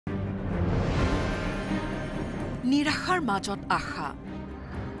নিৰাশাৰ মাজত আশা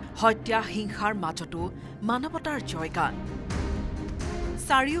হত্যা হিংসাৰ মাজতো মানৱতাৰ জয়গান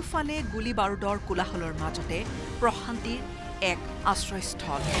চাৰিওফালে গুলি বাৰুদৰ কোলাহলৰ মাজতে প্ৰশান্তিৰ এক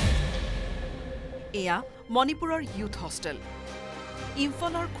আশ্ৰয়স্থল এয়া মণিপুৰৰ ইউথ হোষ্টেল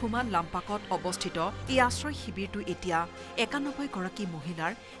ইম্ফলৰ খুমান লাম্পাকত অৱস্থিত এই আশ্ৰয় শিবিৰটো এতিয়া ৯১ গৰাকী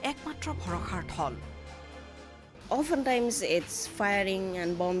মহিলাৰ একমাত্ৰ ভৰসাৰ থল Oftentimes it's firing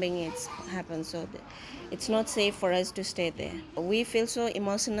and bombing happens, so it's not safe for us to stay there. We feel so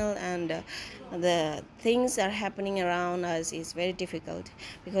emotional and the things are happening around us is very difficult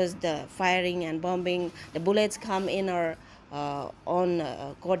because the firing and bombing, the bullets come in our own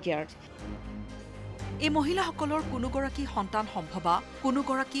courtyard. এই মহিলাসকলৰ কোনো গৰাকী সন্তান সম্ভৱা কোনো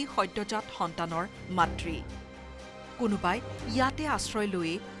গৰাকী সদ্যজাত সন্তানৰ মাতৃ কোনোবাই ইয়াতে আশ্ৰয়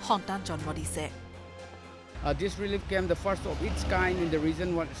লৈ সন্তান জন্ম দিছে This relief camp, the first of its kind in the region,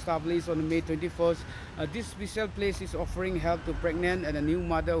 was established on May 21st. This special place is offering help to pregnant and a new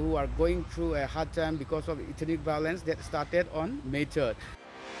mother who are going through a hard time because of ethnic violence that started on May 3rd.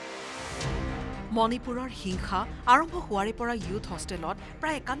 মণিপুৰৰ হিংসা আৰম্ভ হোৱাৰে পৰা youth হোষ্টেলত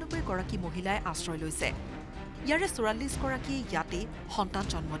প্ৰায় ৯১ গৰাকী মহিলাই আশ্ৰয় লৈছে ইয়াৰে ৪৪ গৰাকী ইয়াতে সন্তান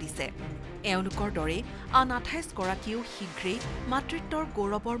জন্ম দিছে এওঁলোকৰ দৰে আন ২৮ গৰাকীও শীঘ্ৰেই মাতৃত্বৰ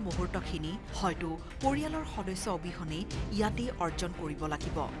গৌৰৱৰ মুহূৰ্তখিনি হয়তো পৰিয়ালৰ সদস্য অবিহনে ইয়াতে অৰ্জন কৰিব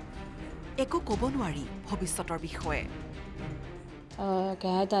লাগিব একো ক'ব নোৱাৰি ভৱিষ্যতৰ বিষয়ে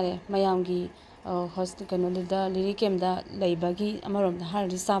হাইতাৰে মায়ামগী কনোদা লিৰি কেমদা লৈবাগী আমাৰমদা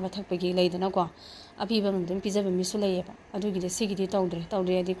হাৰদি চাবা থাকবাগী লৈদনাকো আপিবা মদম পিজাবা মিসু লৈয়েবা আদুগিদে সিগিদি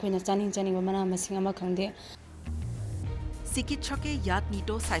তৌদ্ৰে আদি খৈনা চানিংবা মানা মাসিং আমা খাংদে চিকিৎসকে ইয়াত নিত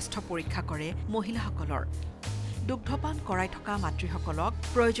স্বাস্থ্য পৰীক্ষা কৰে মহিলাসকলৰ দুগ্ধপান কৰাই থকা মাতৃসকলক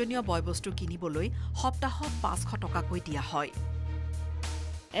প্ৰয়োজনীয় বয়বস্তু কিনিবলৈ সপ্তাহত ৫০০ টকাকৈ দিয়া হয়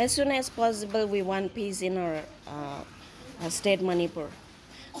As soon as possible we want peace in our state Manipur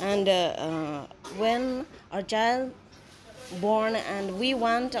and when our child born and we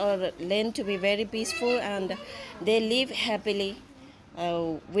want our land to be very peaceful and they live happily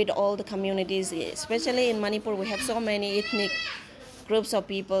with all the communities, especially in Manipur we have so many ethnic groups of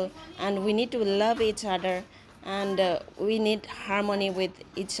people and we need to love each other and we need harmony with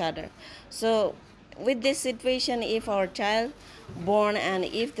each other. So with this situation, if our child born and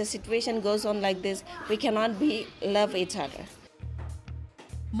if the situation goes on like this, we cannot love each other.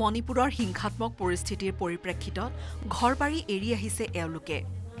 মণিপুৰৰ হিংসাত্মক পৰিস্থিতিৰ পৰিপ্ৰেক্ষিতত ঘৰবাৰী এৰি আহিছে এওঁলোকে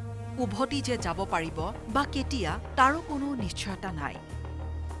উভতি যে যাব পাৰিব বা কেতিয়া তাৰো কোনো নিশ্চয়তা নাই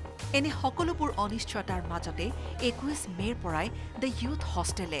এনে সকলোবোৰ অনিশ্চয়তাৰ মাজতে ২১ মেৰ পৰাই দ্য ইউথ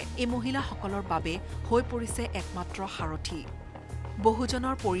হোষ্টেলে এই মহিলাসকলৰ বাবে হৈ পৰিছে একমাত্ৰ সাৰথি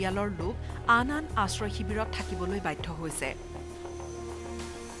বহুজনৰ পৰিয়ালৰ লোক আন আশ্ৰয় শিবিৰত থাকিবলৈ বাধ্য হৈছে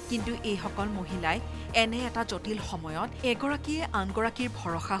কিন্তু এই সকল মহিলাই এনে এটা জটিল সময়ত এগৰাকীয়ে আনগৰাকীৰ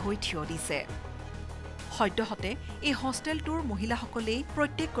ভৰসা হৈ থিয় দিছে সদ্যহতে এই হোষ্টেলটোৰ মহিলাসকলেই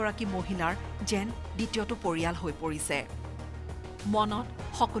প্ৰত্যেক গৰাকী মহিলাৰ যেন দ্বিতীয়টো পৰিয়াল হৈ পৰিছে মনত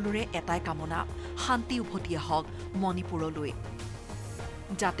সকলোৰে এটাই কামনা শান্তি উভতি আহক মণিপুৰলৈ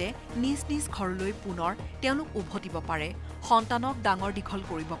যাতে নিজ নিজ ঘৰলৈ পুনৰ তেওঁলোক উভতিব পাৰে সন্তানক ডাঙৰ দীঘল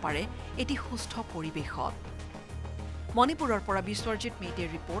কৰিব পাৰে এটি সুস্থ পৰিৱেশত মণিপুৰৰ পৰা Biswajit মেইটেৰ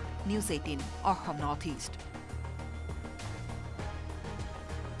report news 18 Assam north east